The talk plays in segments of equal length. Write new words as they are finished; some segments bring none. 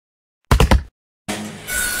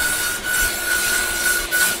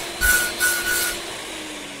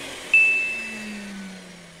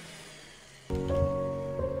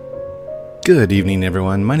Good evening,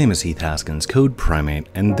 everyone. My name is Heath Haskins, Code Primate,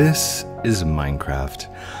 and this is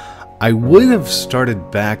Minecraft. I would have started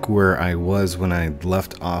back where I was when I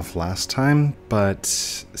left off last time, but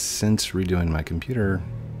since redoing my computer,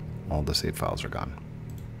 all the save files are gone.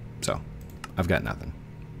 So, I've got nothing.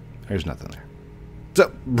 There's nothing there.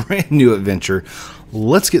 So, brand new adventure.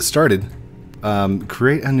 Let's get started.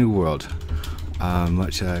 Create a new world.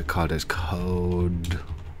 What should I call it? As CodeCraft.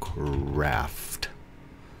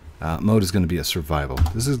 Mode is going to be a survival.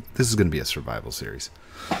 This is going to be a survival series.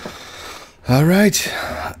 All right,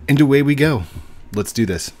 and away we go. Let's do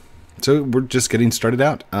this. So we're just getting started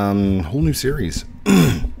out. Whole new series.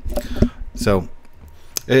 So,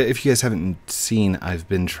 if you guys haven't seen, I've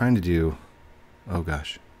been trying to do. Oh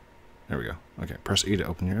gosh, there we go. Okay, press E to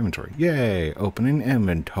open your inventory. Yay! Opening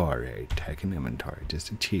inventory, taking inventory,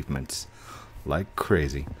 just achievements, like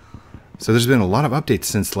crazy. So there's been a lot of updates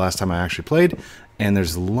since the last time I actually played, and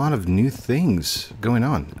there's a lot of new things going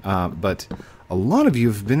on. But a lot of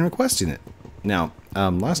you have been requesting it. Now,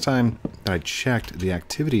 last time I checked, the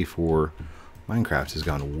activity for Minecraft has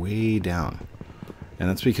gone way down. And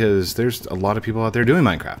that's because there's a lot of people out there doing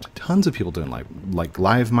Minecraft. Tons of people doing like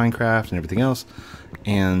live Minecraft and everything else.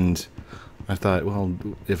 And I thought, well,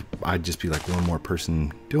 if I'd just be like one more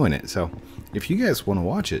person doing it. So if you guys want to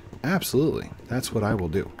watch it, absolutely. That's what I will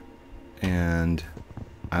do. And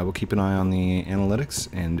I will keep an eye on the analytics,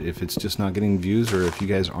 and if it's just not getting views or if you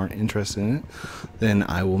guys aren't interested in it, then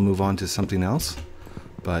I will move on to something else.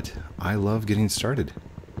 But I love getting started.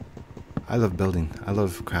 I love building. I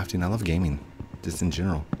love crafting. I love gaming, just in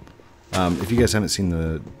general. If you guys haven't seen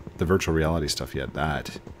the virtual reality stuff yet,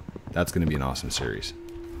 that's going to be an awesome series.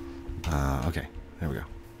 Okay, there we go.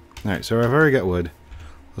 All right, so I've already got wood.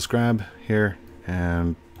 Let's grab here,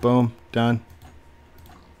 and boom, done.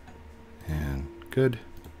 And good.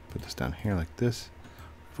 Put this down here like this.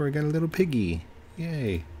 We've already got a little piggy.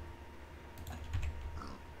 Yay.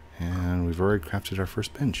 And we've already crafted our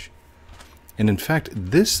first bench. And in fact,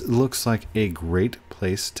 this looks like a great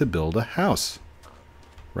place to build a house.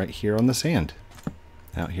 Right here on the sand.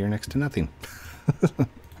 Out here next to nothing.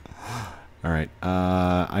 Alright,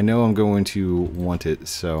 I know I'm going to want it,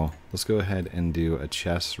 so let's go ahead and do a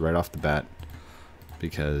chest right off the bat.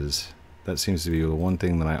 Because that seems to be the one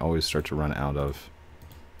thing that I always start to run out of,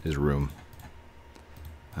 is room.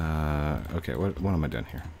 Okay, what am I doing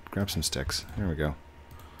here? Grab some sticks. There we go.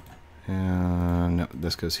 And no,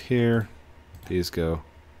 this goes here. These go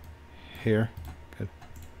here. Good.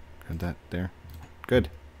 Grab that there. Good.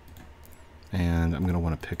 And I'm going to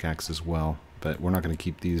want a pickaxe as well, but we're not going to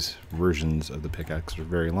keep these versions of the pickaxe for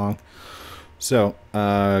very long. So,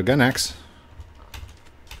 gun axe.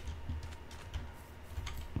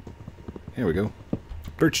 There we go.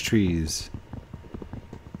 Birch trees.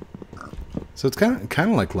 So it's kind of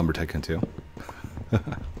like Lumber Tycoon 2.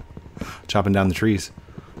 Chopping down the trees,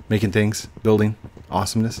 making things, building,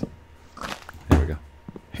 awesomeness. There we go.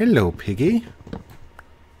 Hello, piggy.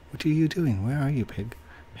 What are you doing? Where are you, pig?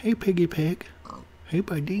 Hey, piggy pig. Hey,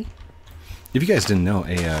 buddy. If you guys didn't know,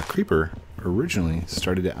 a creeper originally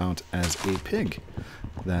started out as a pig.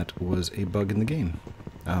 That was a bug in the game.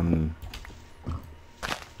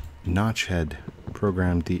 Notch had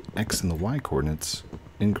programmed the X and the Y coordinates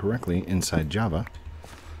incorrectly inside Java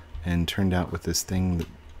and turned out with this thing that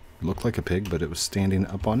looked like a pig, but it was standing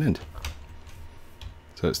up on end.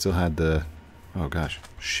 So it still had the, oh gosh,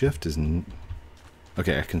 shift is,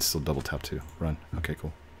 okay, I can still double tap to run. Okay,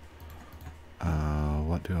 cool.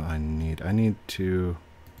 What do I need? I need to,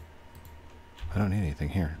 I don't need anything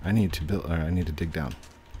here. I need to build, or I need to dig down.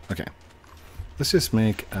 Okay, let's just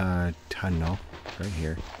make a tunnel right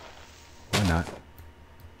here. Why not?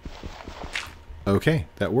 Okay,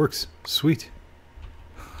 that works. Sweet.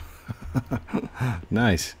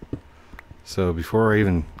 Nice. So before I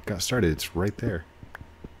even got started, it's right there.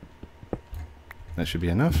 That should be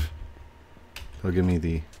enough. They'll give me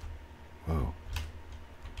the... Whoa.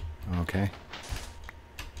 Okay.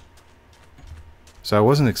 So I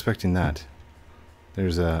wasn't expecting that.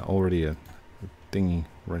 There's already a thingy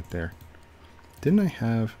right there. Didn't I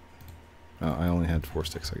have... Oh, I only had 4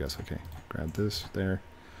 sticks, I guess. Okay. Grab this there.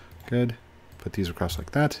 Good. Put these across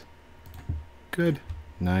like that. Good.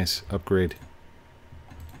 Nice. Upgrade.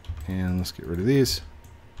 And let's get rid of these.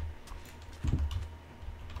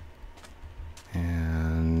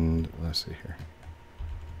 And let's see here.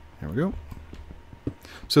 There we go.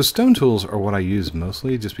 So stone tools are what I use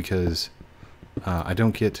mostly just because I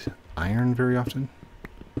don't get iron very often.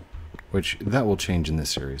 Which, that will change in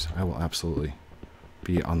this series. I will absolutely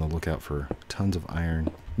be on the lookout for tons of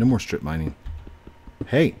iron. No more strip mining.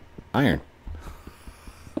 Hey, iron.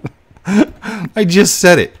 I just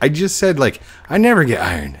said it. I just said, like, I never get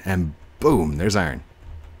iron. And boom, there's iron.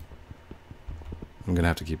 I'm going to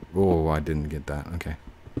have to keep... Oh, I didn't get that. Okay.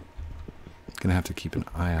 Going to have to keep an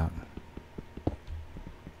eye out.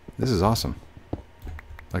 This is awesome.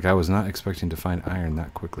 Like, I was not expecting to find iron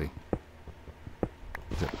that quickly.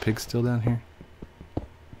 Is that pig still down here?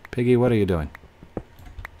 Piggy, what are you doing?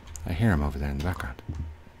 I hear him over there in the background.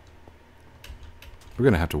 We're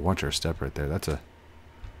going to have to watch our step right there. That's a...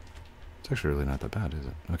 It's actually really not that bad, is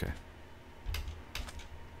it? Okay.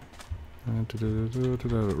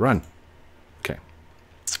 Run! Okay.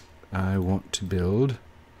 I want to build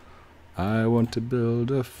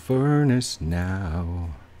a furnace now.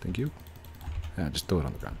 Thank you. Yeah, just throw it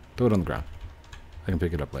on the ground. Throw it on the ground. I can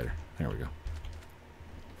pick it up later. There we go.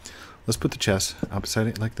 Let's put the chest out beside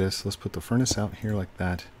it like this. Let's put the furnace out here like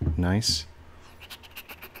that. Nice.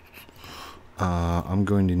 I'm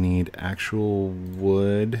going to need actual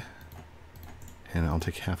wood. And I'll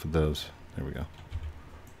take half of those. There we go.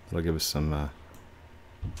 That'll give us some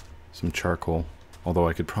charcoal. Although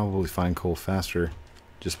I could probably find coal faster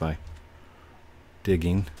just by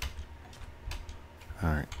digging.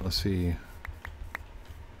 Alright, let's see.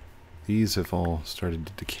 These have all started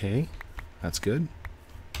to decay. That's good.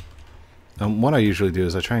 What I usually do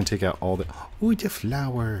is I try and take out all the... Ooh, the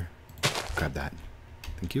flower! Grab that.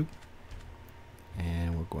 Thank you.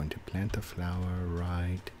 And we're going to plant the flower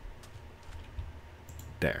right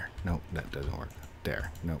there. Nope, that doesn't work.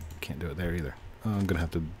 There. Nope, can't do it there either. I'm going to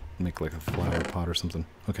have to make like a flower pot or something.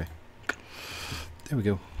 Okay. There we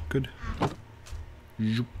go. Good.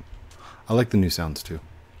 I like the new sounds too.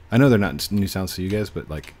 I know they're not new sounds to you guys, but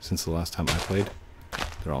like since the last time I played,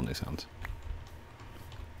 they're all new sounds.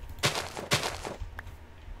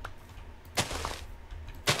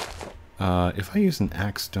 If I use an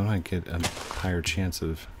axe, don't I get a higher chance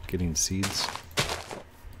of getting seeds?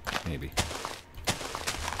 Maybe.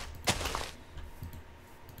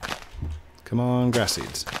 Come on, grass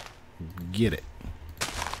seeds. Get it.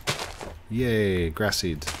 Yay, grass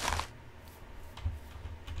seeds.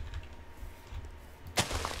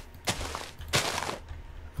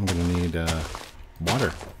 I'm gonna need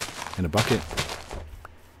water in a bucket.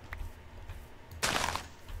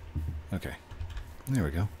 Okay, there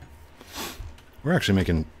we go. We're actually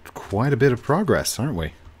making quite a bit of progress, aren't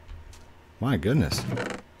we? My goodness.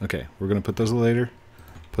 Okay, we're gonna put those later.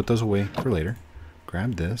 Put those away for later.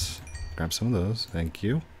 Grab this. Grab some of those. Thank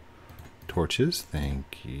you. Torches.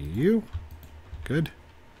 Thank you. Good.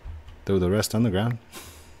 Throw the rest on the ground.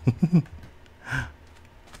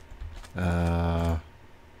 Yeah,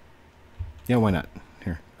 why not?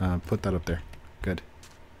 Here, put that up there. Good.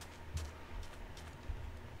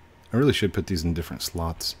 I really should put these in different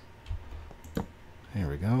slots. There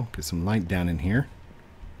we go. Get some light down in here.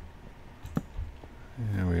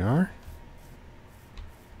 There we are.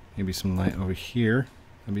 Maybe some light over here.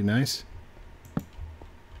 That'd be nice.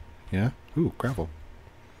 Yeah? Ooh, gravel.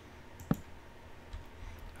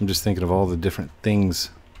 I'm just thinking of all the different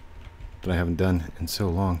things that I haven't done in so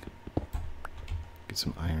long. Get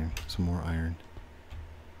some iron. Some more iron.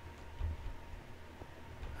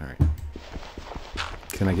 Alright.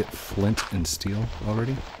 Can I get flint and steel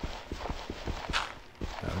already?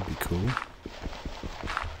 That would be cool.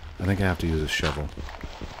 I think I have to use a shovel.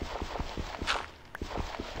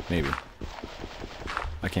 Maybe.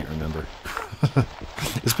 I can't remember.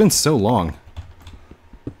 It's been so long.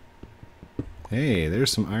 Hey,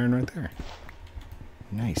 there's some iron right there.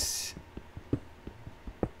 Nice.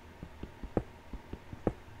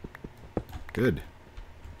 Good.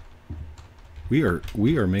 We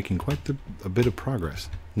are making quite a bit of progress.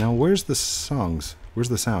 Now, where's the songs? Where's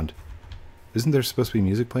the sound? Isn't there supposed to be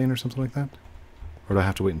music playing or something like that? Or do I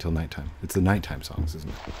have to wait until nighttime? It's the nighttime songs, isn't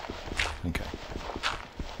it? Okay.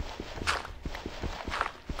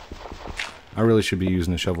 I really should be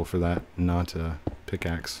using a shovel for that, not a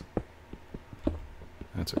pickaxe.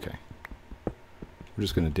 That's okay. We're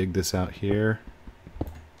just going to dig this out here.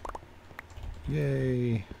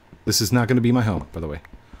 Yay. This is not going to be my home, by the way.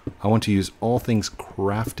 I want to use all things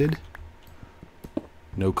crafted.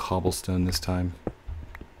 No cobblestone this time.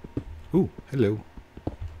 Ooh, hello.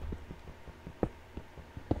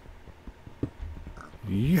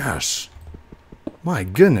 Yes! My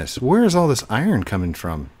goodness, where is all this iron coming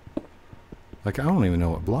from? Like, I don't even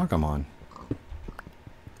know what block I'm on.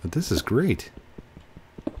 But this is great.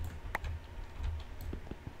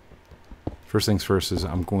 First things first is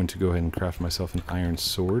I'm going to go ahead and craft myself an iron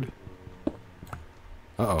sword.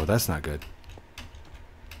 Uh-oh, that's not good.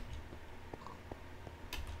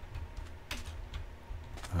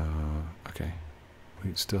 Okay.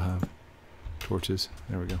 We still have torches.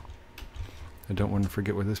 There we go. I don't want to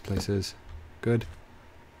forget where this place is. Good.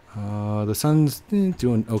 The sun's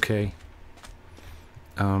doing okay.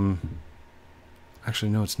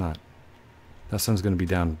 Actually, no, it's not. That sun's going to be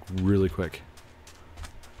down really quick.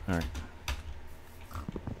 Alright.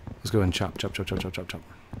 Let's go ahead and chop, chop, chop, chop, chop, chop, chop.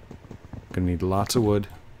 Gonna need lots of wood.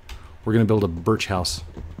 We're gonna build a birch house.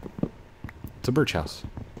 It's a birch house.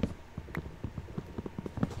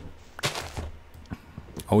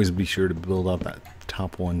 Always be sure to build up that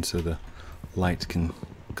top one so the light can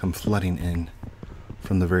come flooding in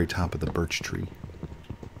from the very top of the birch tree.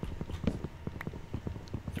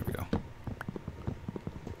 There we go.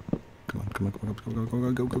 Come on, come on, come on, go,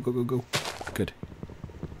 go, go, go, go, go, go, go. Good.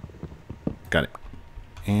 Got it.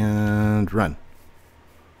 And run.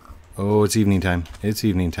 Oh, it's evening time. It's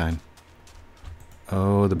evening time.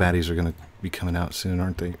 Oh, the baddies are going to be coming out soon,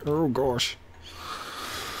 aren't they? Oh, gosh.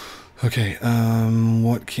 Okay,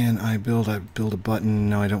 what can I build? I build a button.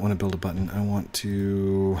 No, I don't want to build a button. I want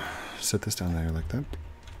to set this down there like that.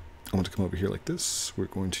 I want to come over here like this. We're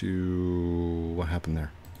going to... What happened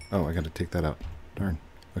there? Oh, I got to take that out. Darn.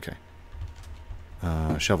 Okay.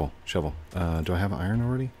 Shovel. Shovel. Do I have iron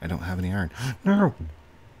already? I don't have any iron. No!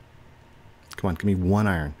 Come on, give me one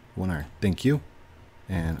iron. One iron. Thank you.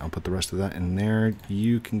 And I'll put the rest of that in there.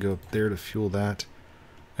 You can go up there to fuel that.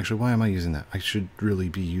 Actually, why am I using that? I should really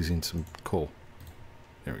be using some coal.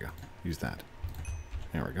 There we go. Use that.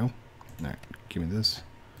 There we go. Alright, give me this.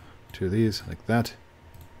 2 of these, like that.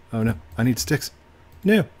 Oh no, I need sticks.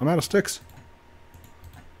 No, I'm out of sticks.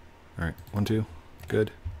 Alright, 1, 2.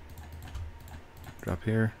 Good. Drop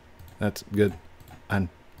here. That's good. And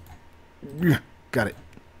got it.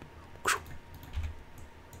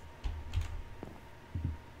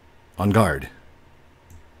 On guard.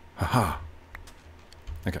 Haha.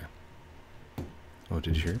 Okay. Oh,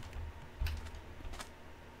 did you hear it?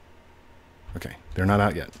 Okay, they're not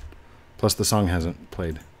out yet. Plus the song hasn't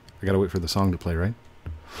played. I gotta wait for the song to play, right?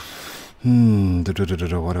 What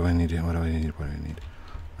do I need? What do I need? What do I need?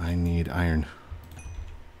 I need iron.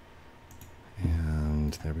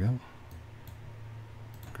 And there we go.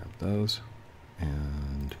 Grab those.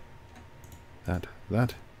 And that.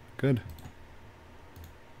 Good.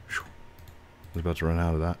 I was about to run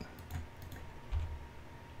out of that.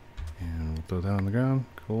 And we'll throw that on the ground.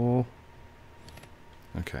 Cool.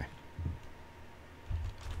 Okay.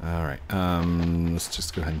 Alright. Let's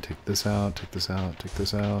just go ahead and take this out, take this out, take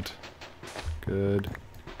this out. Good.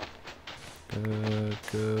 Good,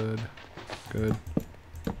 good, good.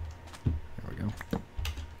 There we go.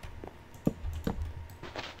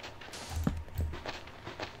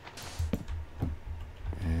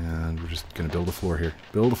 And we're just going to build a floor here.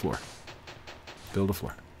 Build a floor. Build a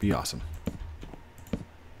floor. Be awesome.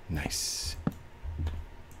 Nice.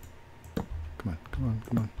 Come on, come on,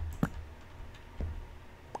 come on.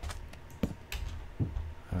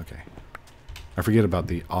 Okay. I forget about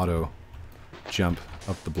the auto jump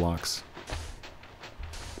up the blocks.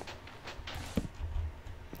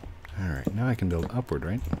 Alright, now I can build upward,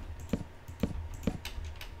 right?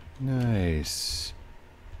 Nice.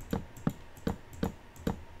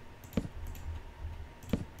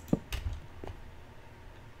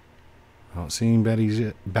 I don't see any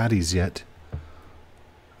baddies yet.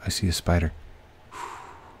 I see a spider.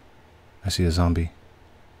 I see a zombie.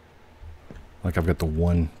 Like I've got the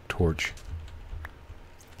one torch.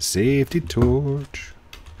 Safety torch.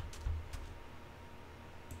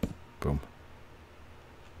 Boom.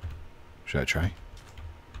 Should I try?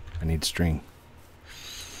 I need string.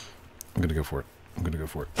 I'm gonna go for it. I'm gonna go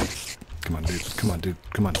for it. Come on, dude. Come on, dude.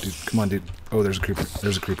 Come on, dude. Come on, dude. Oh, there's a creeper.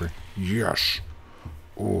 There's a creeper. Yes.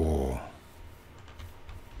 Oh.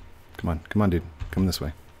 Come on, dude. Come this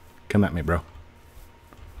way. Come at me, bro.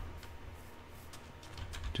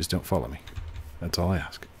 Just don't follow me. That's all I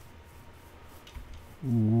ask.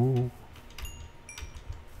 Ooh.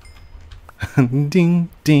 Ding, ding,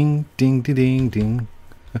 ding, ding, ding, ding.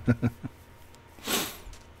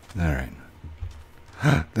 Alright.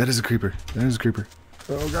 That is a creeper. That is a creeper.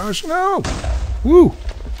 Oh gosh, no! Woo!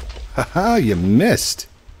 Haha, you missed!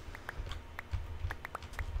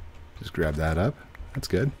 Just grab that up. That's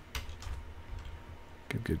good.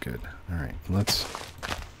 Good, good, good. Alright, let's...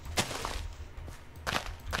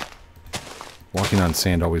 Walking on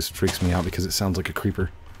sand always freaks me out because it sounds like a creeper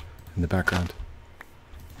in the background.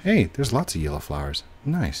 Hey, there's lots of yellow flowers.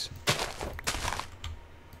 Nice.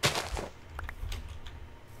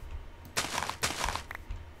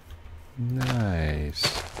 Nice.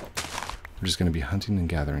 We're just going to be hunting and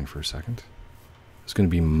gathering for a second. It's going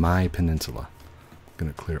to be my peninsula. I'm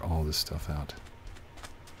going to clear all this stuff out.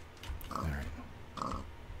 Alright.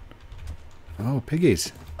 Oh,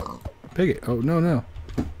 piggies. Piggy. Oh, no, no.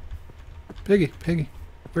 Piggy, Piggy.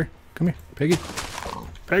 Where? Come here, Piggy.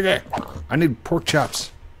 Piggy! I need pork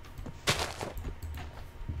chops.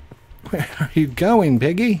 Where are you going,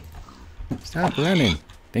 Piggy? Stop running.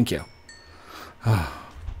 Thank you. Oh,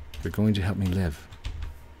 you're going to help me live.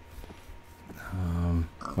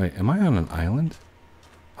 Wait, am I on an island?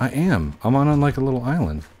 I am. I'm on like a little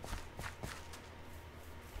island.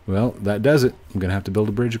 Well, that does it. I'm going to have to build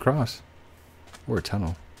a bridge across. Or a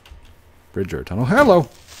tunnel. Bridge or a tunnel. Hello!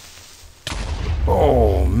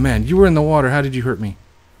 Oh, man. You were in the water. How did you hurt me?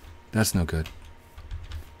 That's no good.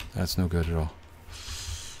 That's no good at all.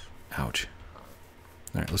 Ouch.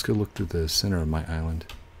 Alright, let's go look through the center of my island.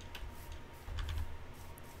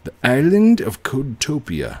 The island of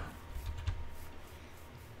CodeTopia.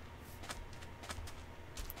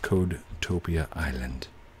 CodeTopia Island.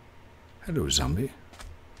 Hello, zombie.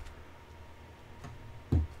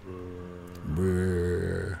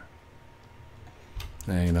 Brrr.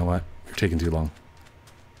 Hey, you know what? You're taking too long.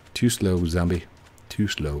 Too slow, zombie. Too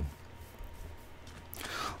slow.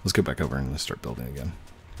 Let's get back over and let's start building again.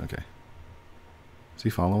 Okay. Is he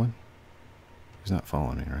following? He's not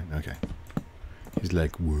following me, right? Okay. He's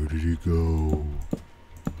like, where did he go?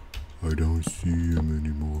 I don't see him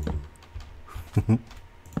anymore.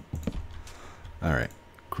 Alright.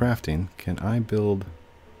 Crafting. Can I build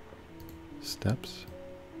steps?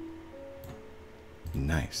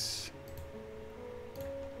 Nice.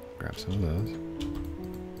 Grab some of those.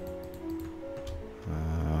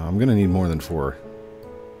 I'm going to need more than 4.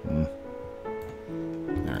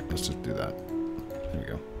 Alright, let's just do that. There we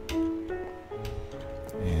go.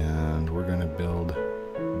 And we're going to build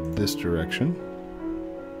this direction.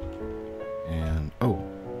 And, oh.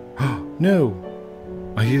 No!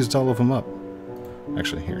 I used all of them up.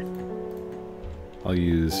 Actually, here. I'll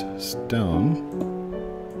use stone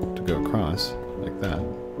to go across, like that.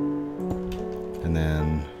 And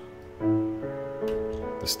then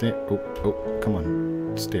the stair. Oh, come on.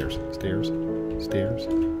 Stairs, stairs, stairs.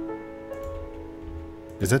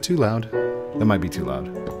 Is that too loud? That might be too loud.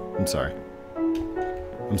 I'm sorry.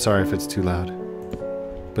 I'm sorry if it's too loud.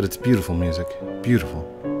 But it's beautiful music. Beautiful.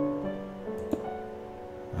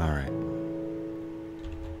 Alright.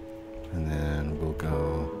 And then we'll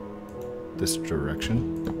go this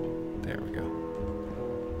direction. There we go.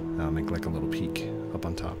 I'll make like a little peak up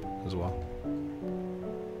on top as well.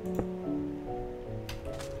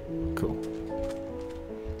 Cool.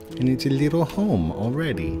 And it's a little home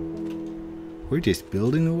already. We're just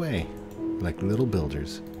building away like little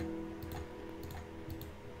builders.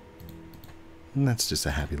 And that's just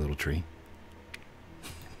a happy little tree.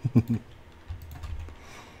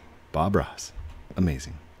 Bob Ross.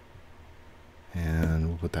 Amazing. And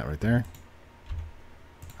we'll put that right there.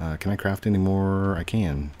 Can I craft any more? I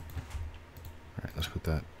can. Alright, let's put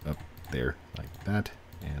that up there like that.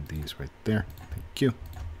 And these right there. Thank you.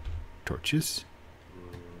 Torches.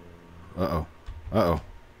 Uh-oh. Uh-oh.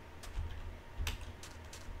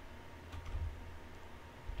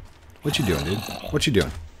 What you doing, dude? What you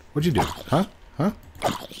doing? What you doing? Huh? Huh?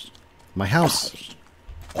 My house.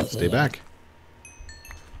 Stay back.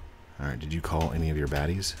 Alright, did you call any of your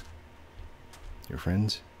baddies? Your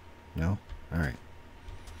friends? No? Alright.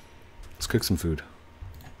 Let's cook some food.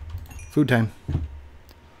 Food time.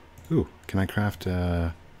 Ooh, can I craft,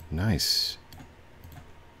 nice.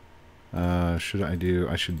 Should I do,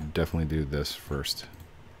 I should definitely do this first.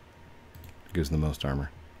 It gives the most armor.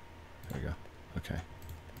 There we go. Okay.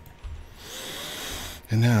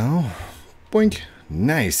 And now, boink.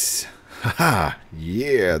 Nice. Haha.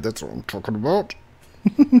 Yeah, that's what I'm talking about.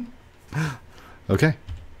 Okay.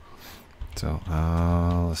 So,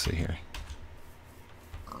 let's see here.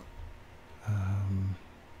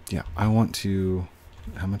 Yeah, I want to...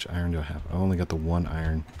 How much iron do I have? I only got the 1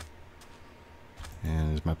 iron.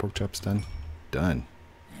 And is my pork chops done? Done.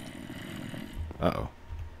 Uh-oh.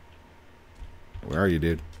 Where are you,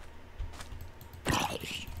 dude?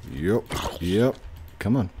 Yep. Yep.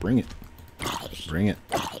 Come on, bring it. Bring it.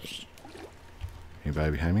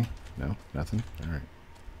 Anybody behind me? No? Nothing? Alright.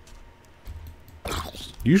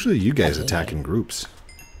 Usually you guys attack in groups.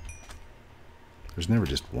 There's never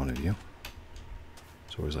just one of you.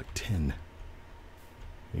 It's always like 10.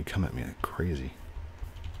 You come at me like crazy.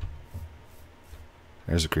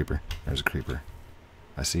 There's a creeper. There's a creeper.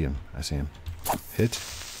 I see him. I see him. Hit.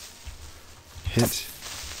 Hit.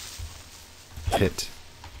 Hit.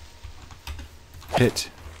 Hit.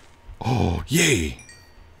 Oh, yay!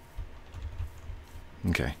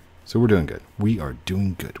 Okay. So we're doing good. We are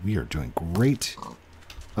doing good. We are doing great.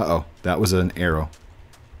 Uh-oh. That was an arrow.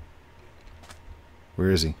 Where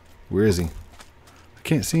is he? Where is he? I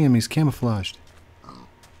can't see him. He's camouflaged.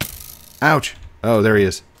 Ouch! Oh, there he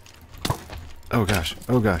is. Oh gosh.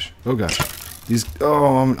 Oh gosh. Oh gosh. These.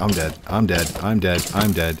 Oh, I'm dead. I'm dead. I'm dead.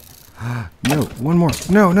 I'm dead. No, one more.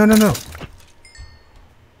 No, no, no, no.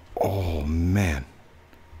 Oh man.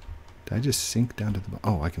 Did I just sink down to the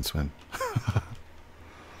bottom? Oh, I can swim.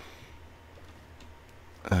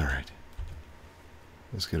 All right.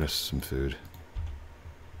 Let's get us some food.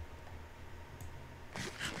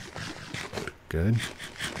 Good.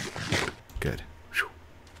 Good.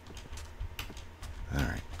 All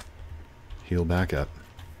right. Heal back up.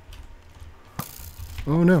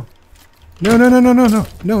 Oh no. No, no, no, no, no, no.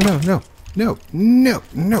 No, no, no. No, no,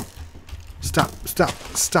 no. Stop, stop,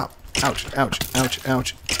 stop. Ouch, ouch, ouch,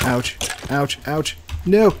 ouch, ouch, ouch, ouch.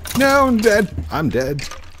 No, no, I'm dead. I'm dead.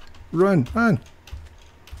 Run, run.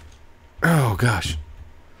 Oh gosh.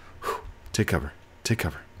 Whew. Take cover. Take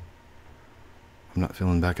cover. I'm not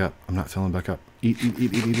filling back up. I'm not filling back up. Eat, eat,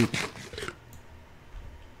 eat, eat, eat, eat.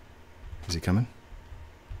 Is he coming?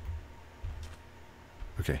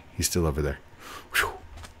 Okay, he's still over there. Whew.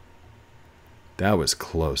 That was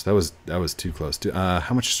close. That was too close.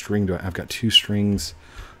 How much string do I? I've got 2 strings.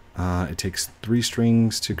 It takes 3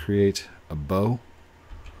 strings to create a bow.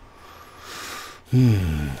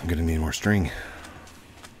 I'm gonna need more string.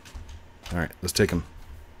 All right, let's take him.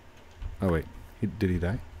 Oh wait, did he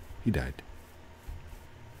die? He died.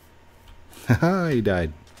 Haha, he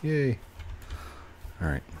died. Yay. All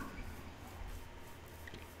right.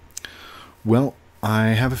 Well, I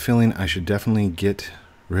have a feeling I should definitely get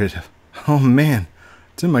rid of... Oh man,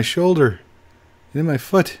 it's in my shoulder. It's in my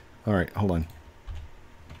foot. All right, hold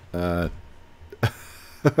on.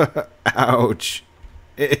 Ouch.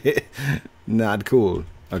 Not cool.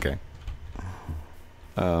 Okay.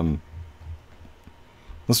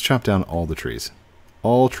 Let's chop down all the trees.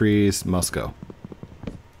 All trees must go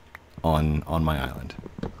on my island.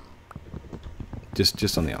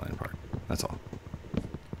 Just on the island part. That's all.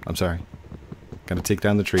 I'm sorry. Gotta take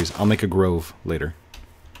down the trees. I'll make a grove later.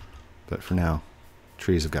 But for now,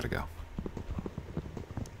 trees have got to go.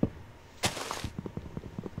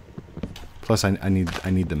 Plus, I need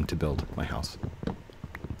them to build my house.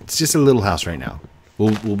 It's just a little house right now.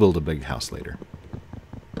 We'll build a big house later.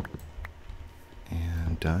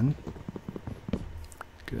 And done.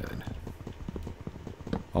 Good.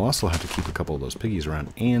 I'll also have to keep a couple of those piggies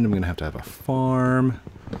around, and I'm gonna have to have a farm.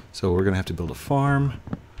 So we're gonna have to build a farm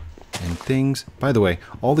and things. By the way,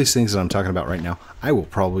 all these things that I'm talking about right now, I will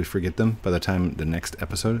probably forget them by the time the next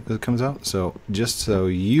episode comes out. So just so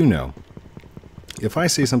you know, if I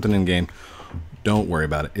say something in game, don't worry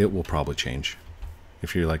about it. It will probably change.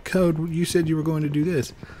 If you're like, Code, you said you were going to do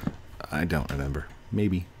this. I don't remember.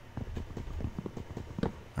 Maybe.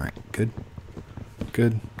 All right, good.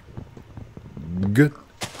 Good. Good.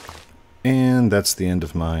 And that's the end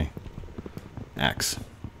of my axe.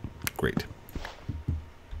 Great.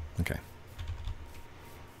 Okay.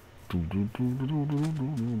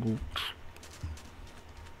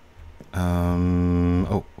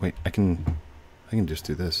 Oh, wait, I can just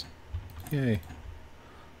do this. Yay.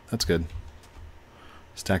 That's good.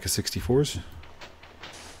 Stack of 64s.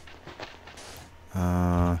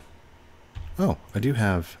 Oh, I do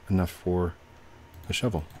have enough for a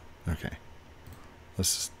shovel. Okay.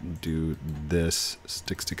 Let's do this.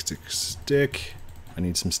 Stick, stick, stick, stick. I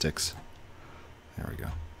need some sticks. There we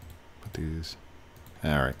go. Put these.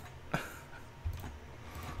 Alright.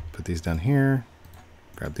 Put these down here.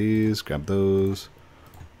 Grab these. Grab those.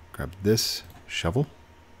 Grab this shovel.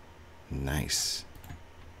 Nice.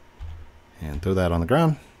 And throw that on the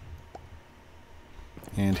ground.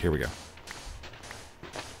 And here we go.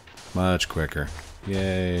 Much quicker.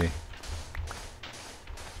 Yay.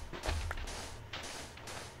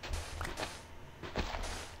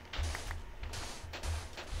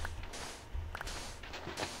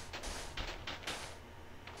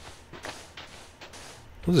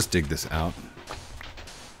 We'll just dig this out.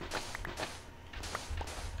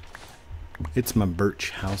 It's my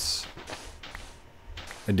birch house.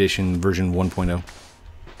 Edition version 1.0.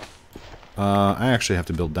 I actually have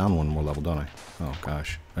to build down one more level, don't I? Oh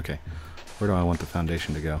gosh. Okay. Where do I want the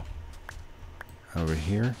foundation to go? Over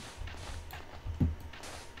here?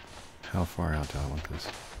 How far out do I want this?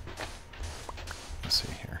 Let's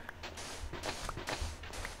see here.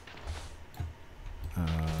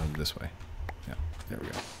 This way. Yeah, there we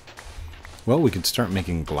go. Well, we could start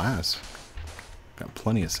making glass. Got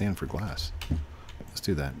plenty of sand for glass. Let's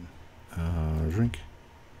do that. Drink.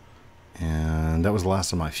 And that was the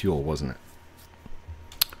last of my fuel, wasn't it?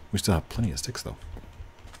 We still have plenty of sticks, though.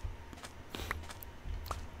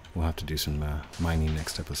 We'll have to do some mining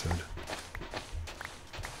next episode.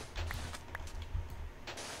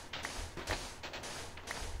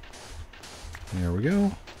 There we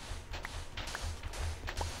go.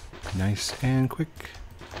 nice and quick.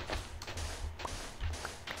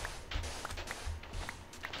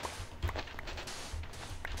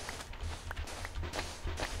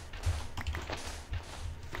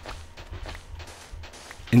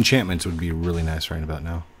 Enchantments would be really nice right about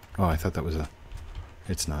now. Oh, I thought that was a...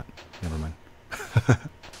 It's not. Never mind.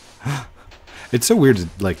 It's so weird to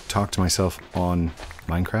like talk to myself on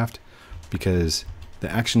Minecraft because the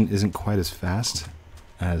action isn't quite as fast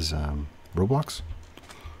as Roblox.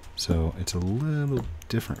 So it's a little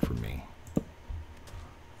different for me.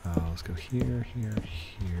 Let's go here, here,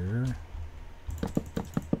 here.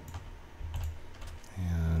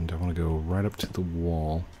 And I want to go right up to the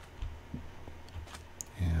wall.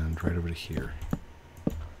 And right over to here.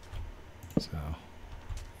 So,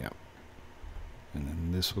 yeah. And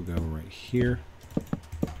then this will go right here.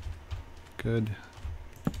 Good.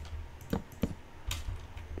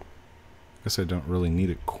 Guess I don't really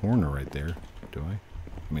need a corner right there, do I?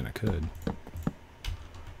 I mean, I could.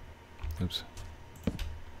 Oops.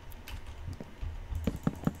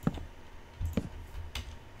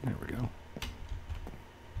 There we go.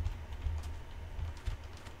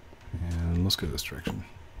 And let's go this direction.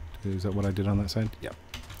 Is that what I did on that side? Yep.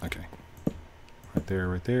 Okay. Right there,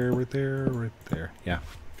 right there, right there, right there. Yeah.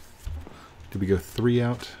 Did we go 3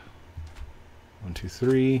 out? 1, 2,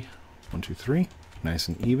 3. 1, 2, 3. Nice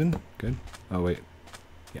and even. Good. Oh, wait.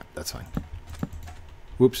 Yeah, that's fine.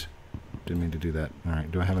 Whoops. Didn't mean to do that.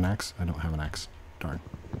 Alright, do I have an axe? I don't have an axe. Darn.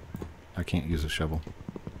 I can't use a shovel.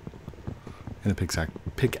 And the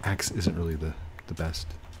pickaxe isn't really the best.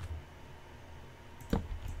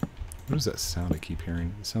 What is that sound I keep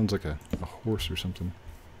hearing? It sounds like a horse or something.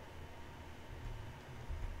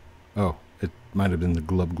 Oh, it might have been the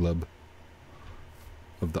glub glub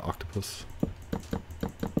of the octopus.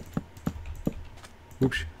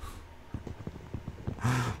 Oops.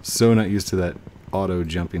 So not used to that auto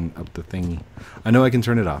jumping up the thingy. I know I can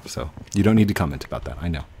turn it off, so you don't need to comment about that. I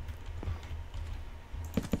know.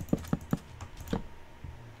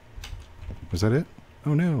 Was that it?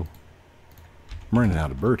 Oh no. I'm running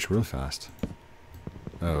out of birch real fast.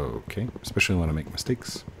 Okay, especially when I make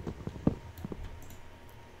mistakes.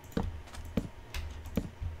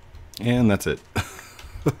 And that's it.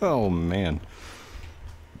 Oh man.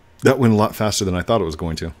 That went a lot faster than I thought it was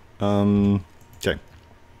going to. Okay.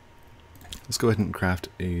 Let's go ahead and craft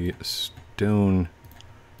a stone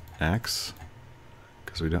axe,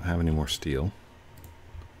 because we don't have any more steel.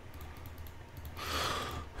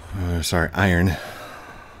 Sorry, iron.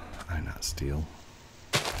 Not steel.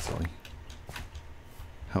 Silly.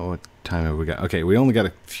 What time have we got? Okay, we only got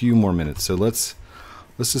a few more minutes, so let's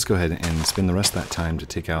just go ahead and spend the rest of that time to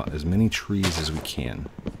take out as many trees as we can.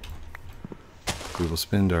 We will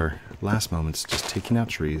spend our last moments just taking out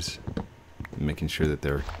trees and making sure that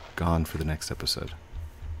they're gone for the next episode.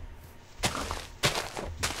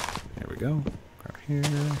 There we go. Grab here,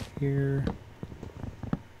 here.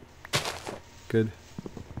 Good.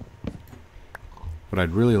 What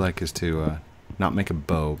I'd really like is to not make a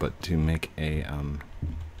bow, but to make a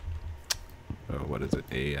what is it?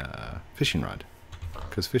 A fishing rod,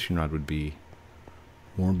 because fishing rod would be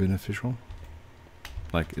more beneficial.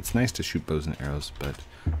 Like, it's nice to shoot bows and arrows, but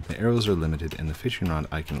the arrows are limited, and the fishing rod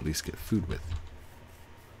I can at least get food with.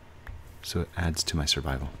 So it adds to my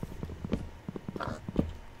survival.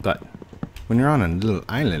 But when you're on a little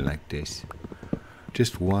island like this,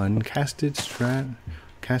 just one casted strand,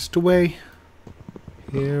 cast away.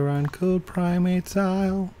 Here on Code Primate's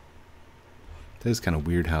Isle. That is kind of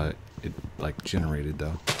weird how it like generated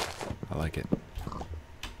though. I like it.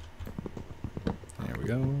 There we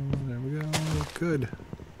go. There we go. Good.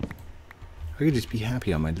 I could just be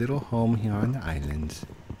happy on my little home here on the islands.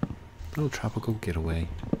 Little tropical getaway.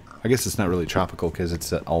 I guess it's not really tropical because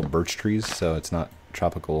it's all birch trees, so it's not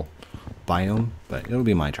tropical biome, but it'll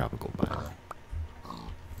be my tropical biome.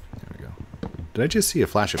 There we go. Did I just see a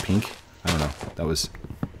flash of pink? I don't know. That was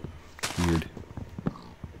weird.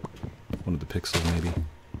 One of the pixels, maybe.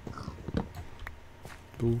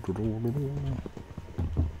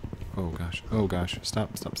 Oh gosh. Oh gosh.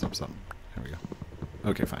 Stop, stop, stop, stop. There we go.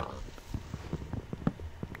 Okay, fine.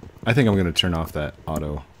 I think I'm going to turn off that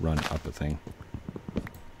auto run up a thing.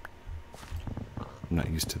 I'm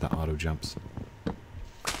not used to the auto jumps. Here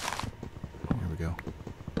we go.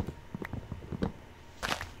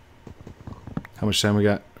 How much time we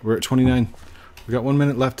got? We're at 29. We got 1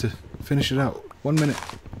 minute left to finish it out. 1 minute.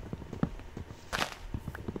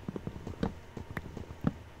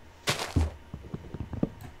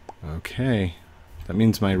 Okay. That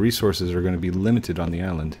means my resources are going to be limited on the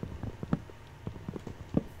island.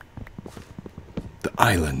 The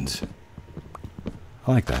island.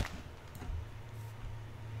 I like that.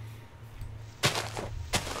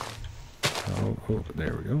 Oh,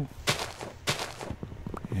 there we go.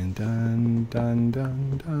 And done, done,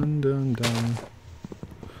 done, done, done, done.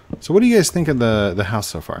 So what do you guys think of the house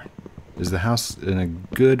so far? Is the house in a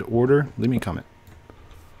good order? Leave me a comment.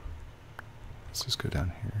 Let's just go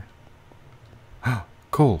down here.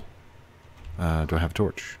 Coal. Do I have a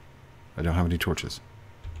torch? I don't have any torches.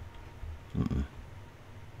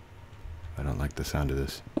 I don't like the sound of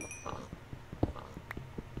this.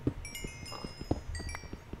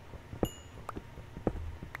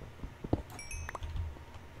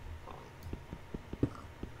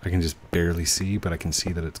 I can just barely see, but I can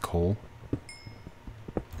see that it's coal.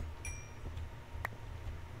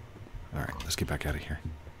 Alright, let's get back out of here.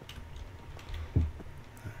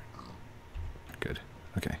 Good.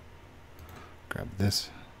 Okay. Grab this.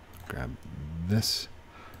 Grab this.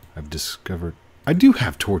 I've discovered... I do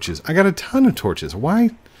have torches. I got a ton of torches. Why?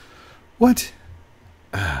 What?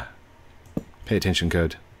 Pay attention,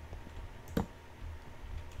 code.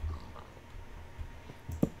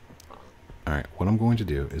 Alright, what I'm going to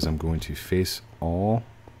do is I'm going to face all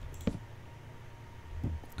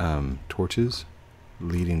torches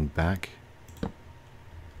leading back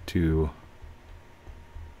to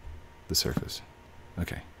the surface.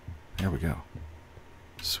 Okay, there we go.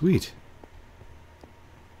 Sweet.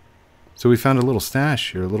 So we found a little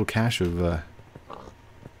stash, or a little cache of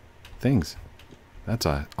things. That's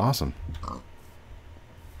awesome.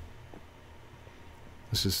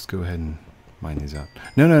 Let's just go ahead and mine these out.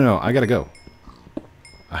 No, I gotta go.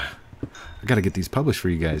 I gotta get these published for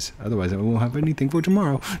you guys. Otherwise I won't have anything for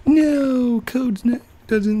tomorrow. No, Codes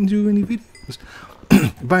doesn't do any videos.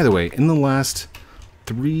 By the way, in the last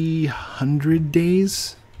 300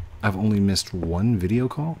 days, I've only missed one video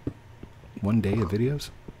call. 1 day of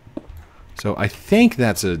videos. So I think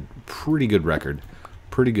that's a pretty good record.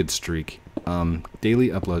 Pretty good streak. Daily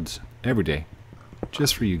uploads every day.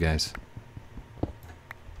 Just for you guys.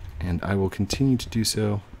 And I will continue to do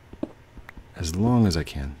so as long as I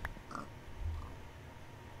can.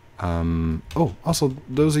 Oh, also,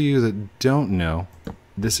 those of you that don't know,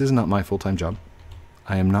 this is not my full-time job.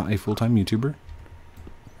 I am not a full-time YouTuber.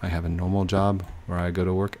 I have a normal job where I go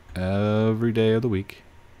to work every day of the week,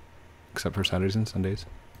 except for Saturdays and Sundays.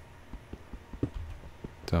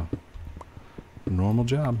 So, normal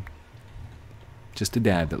job. Just a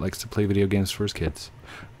dad that likes to play video games for his kids.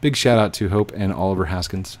 Big shout out to Hope and Oliver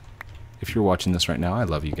Haskins. If you're watching this right now, I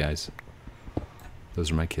love you guys.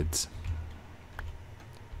 Those are my kids.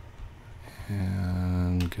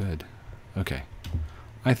 And good. Okay.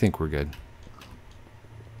 I think we're good.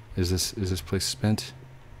 Is this place spent?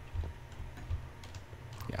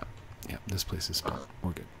 Yeah, this place is spent.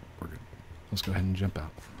 We're good. We're good. Let's go ahead and jump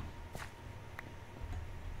out.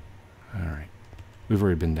 Alright. We've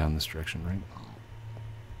already been down this direction, right?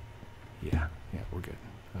 Yeah, we're good.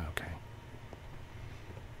 Okay.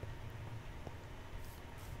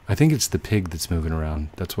 I think it's the pig that's moving around.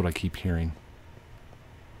 That's what I keep hearing.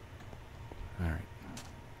 Alright.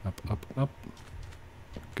 Up, up, up.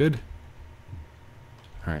 Good.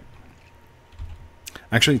 Alright.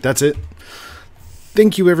 Actually, that's it.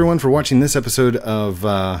 Thank you everyone for watching this episode of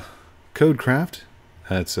CodeCraft.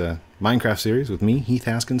 It's a Minecraft series with me, Heath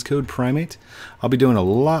Haskins, Code Primate. I'll be doing a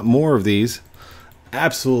lot more of these.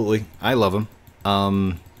 Absolutely. I love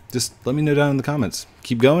them. Just let me know down in the comments.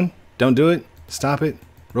 Keep going. Don't do it. Stop it.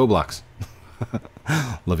 Roblox.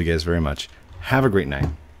 Love you guys very much. Have a great night.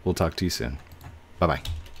 We'll talk to you soon. Bye-bye.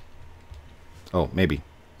 Oh, maybe.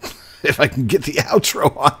 If I can get the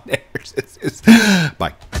outro on there.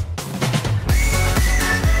 Bye.